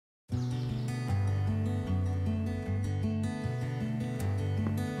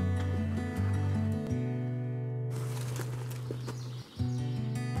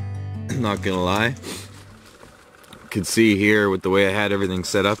not gonna lie. You can see here with the way I had everything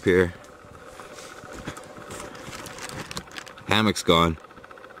set up here. Hammock's gone.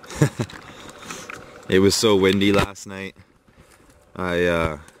 It was so windy last night.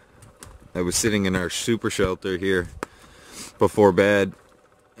 I was sitting in our super shelter here before bed,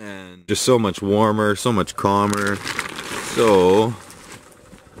 and just so much warmer, so much calmer. So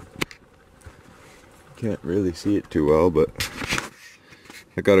can't really see it too well, but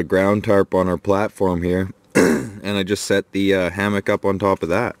I got a ground tarp on our platform here and I just set the hammock up on top of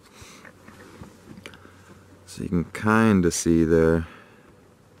that, so you can kind of see there.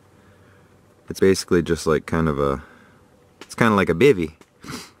 It's basically just like kind of like a bivvy.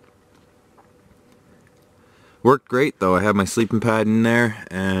 Worked great though. I had my sleeping pad in there,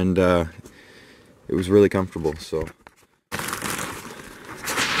 and it was really comfortable. So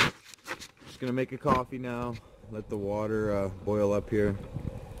just gonna make a coffee now, let the water boil up here.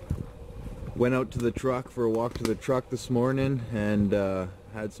 Went out to the truck for a walk to the truck this morning, and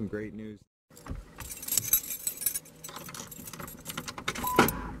had some great news.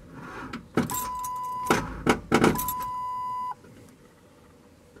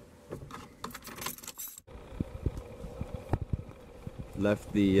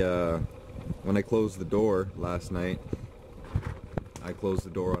 Left the, when I closed the door last night, I closed the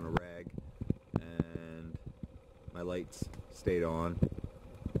door on a rag, and my lights stayed on,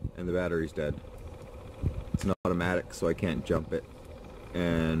 and the battery's dead. It's not automatic, so I can't jump it,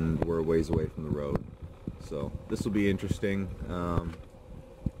 and we're a ways away from the road. So this will be interesting.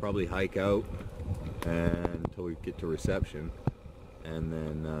 Probably hike out until we get to reception, and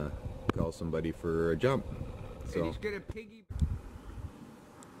then call somebody for a jump. So. He's gonna piggy.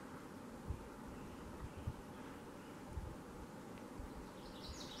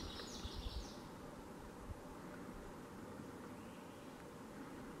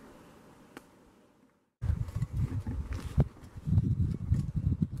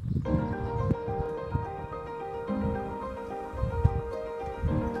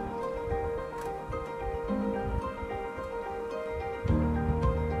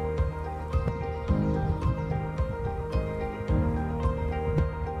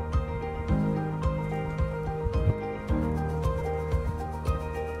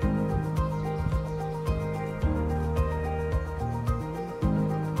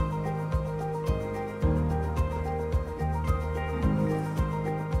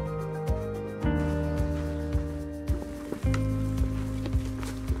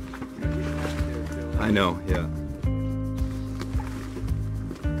 I know, yeah.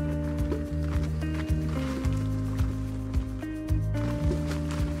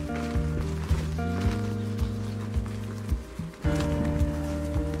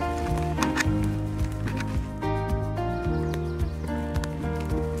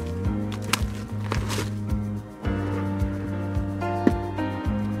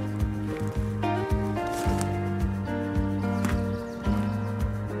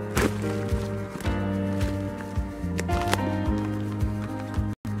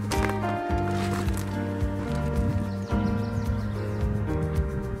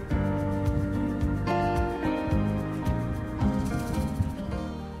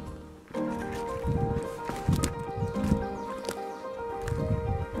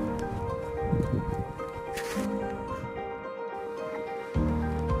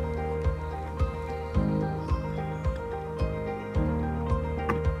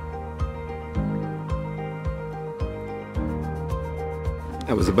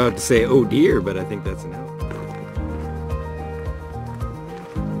 I was about to say, oh dear, but I think that's an out.